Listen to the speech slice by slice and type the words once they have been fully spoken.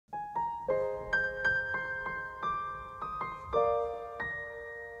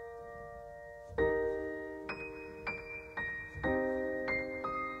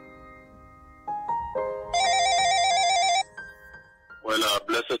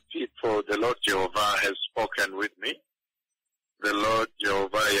Blessed people, the Lord Jehovah has spoken with me. The Lord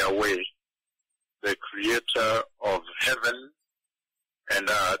Jehovah Yahweh, the creator of heaven and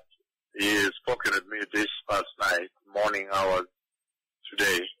earth, he has spoken with me this past night, morning hours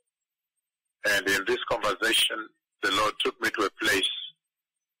today. And in this conversation, the Lord took me to a place.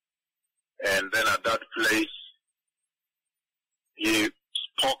 And then at that place, he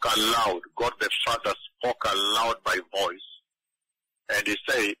spoke aloud. God the Father spoke aloud by voice. And he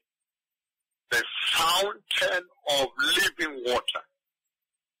said, the fountain of living water,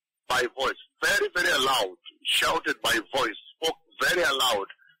 by voice, very, very loud, shouted by voice, spoke very loud,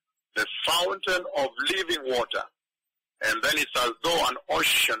 the fountain of living water. And then it's as though an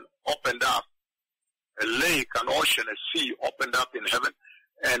ocean opened up, a lake, an ocean, a sea opened up in heaven,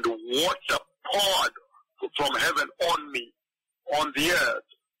 and water poured from heaven on me, on the earth,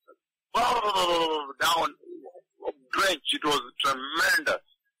 down, drenched. It was tremendous.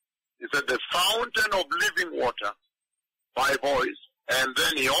 He said, the fountain of living water, by voice, and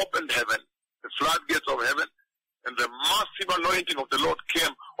then he opened heaven, the floodgates of heaven, and the massive anointing of the Lord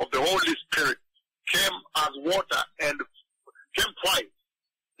came, of the Holy Spirit, came as water, and came twice.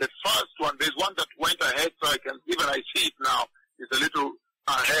 The first one, there's one that went ahead, so I see it now, it's a little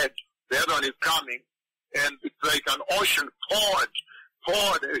ahead. The other one is coming, and it's like an ocean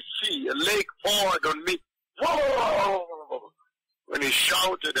poured, a sea, a lake poured on me. Whoa! When he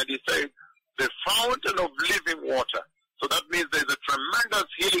shouted and he said, the fountain of living water. So that means there's a tremendous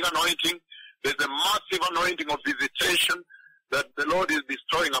healing anointing. There's a massive anointing of visitation that the Lord is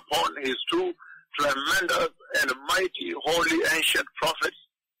bestowing upon his two tremendous and mighty, holy, ancient prophets.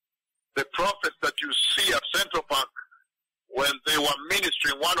 The prophets that you see at Central Park, when they were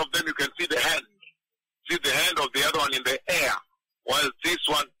ministering, one of them you can see the hand. See the hand of the other one in the air, while this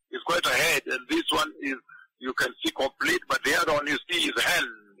one is quite ahead, and this one is, you can see complete, but the other one you see is hand.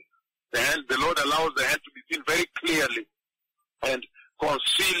 The hand, the Lord allows the hand to be seen very clearly, and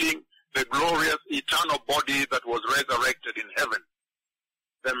concealing the glorious eternal body that was resurrected in heaven.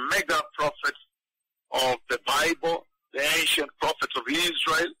 The mega prophets of the Bible, the ancient prophets of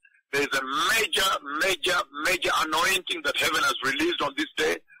Israel, there is a major anointing that heaven has released on this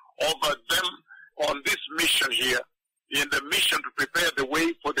day over them on this mission here, in the mission to prepare the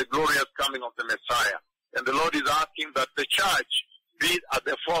way for the glorious coming of the Messiah. And the Lord is asking that the church be at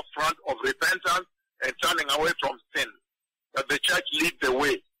the forefront of repentance and turning away from sin. That the church lead the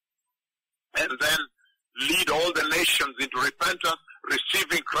way, and then lead all the nations into repentance,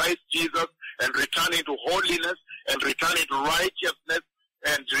 receiving Christ Jesus, and returning to holiness, and returning to righteousness,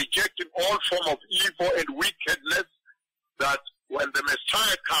 and rejecting all form of evil and wickedness, that when the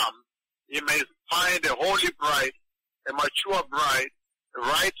Messiah comes, he may find a holy bride, a mature bride, a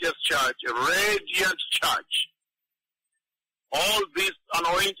righteous church, a radiant church. All this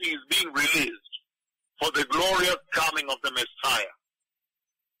anointing is being released for the glorious coming of the Messiah.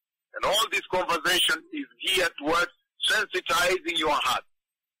 And all this conversation is geared towards sensitizing your heart,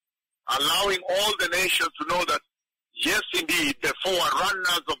 allowing all the nations to know that, yes, indeed, the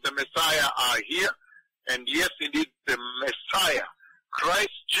forerunners of the Messiah are here, and yes, indeed, the Messiah, Christ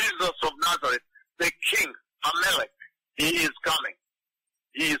Jesus of Nazareth, the King, Hamelech, he is coming.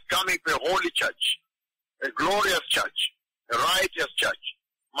 He is coming to a holy church, a glorious church, a righteous church,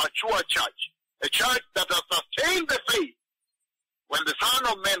 mature church, a church that has sustained the faith. When the Son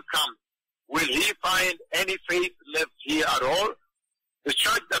of Man comes, will he find any faith left here at all? The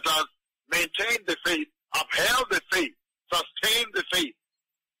church that has maintained the faith, upheld the faith, sustained the faith,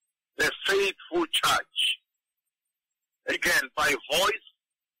 the faithful church. Again, by voice,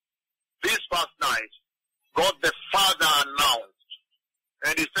 this past night, God the Father announced,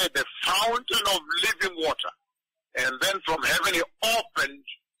 and he said, the fountain of living water. And then from heaven he opened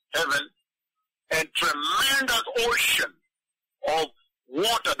heaven, and tremendous ocean of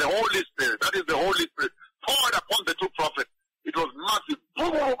water, the Holy Spirit, that is the Holy Spirit, poured upon the two prophets. It was massive,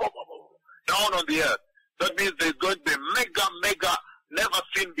 boom, boom, boom, boom, down on the earth. That means there's going to be mega, never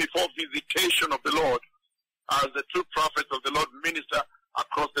seen before visitation of the Lord as the two prophets of the Lord minister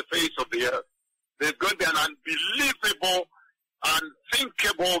across the face of the earth. There's going to be an unbelievable,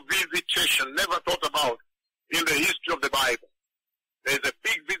 unthinkable visitation, never thought about in the history of the Bible. There's a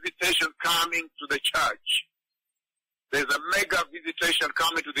big visitation coming to the church. There's a mega visitation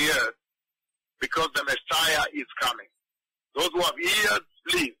coming to the earth because the Messiah is coming. Those who have ears,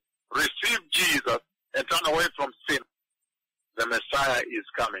 please receive Jesus and turn away from sin. The Messiah is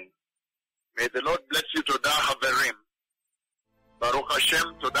coming. May the Lord bless you. Todah Haverim. Baruch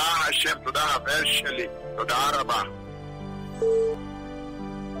Hashem, Todah Hashem, Todah Haver Sheli, Todah Rabbah.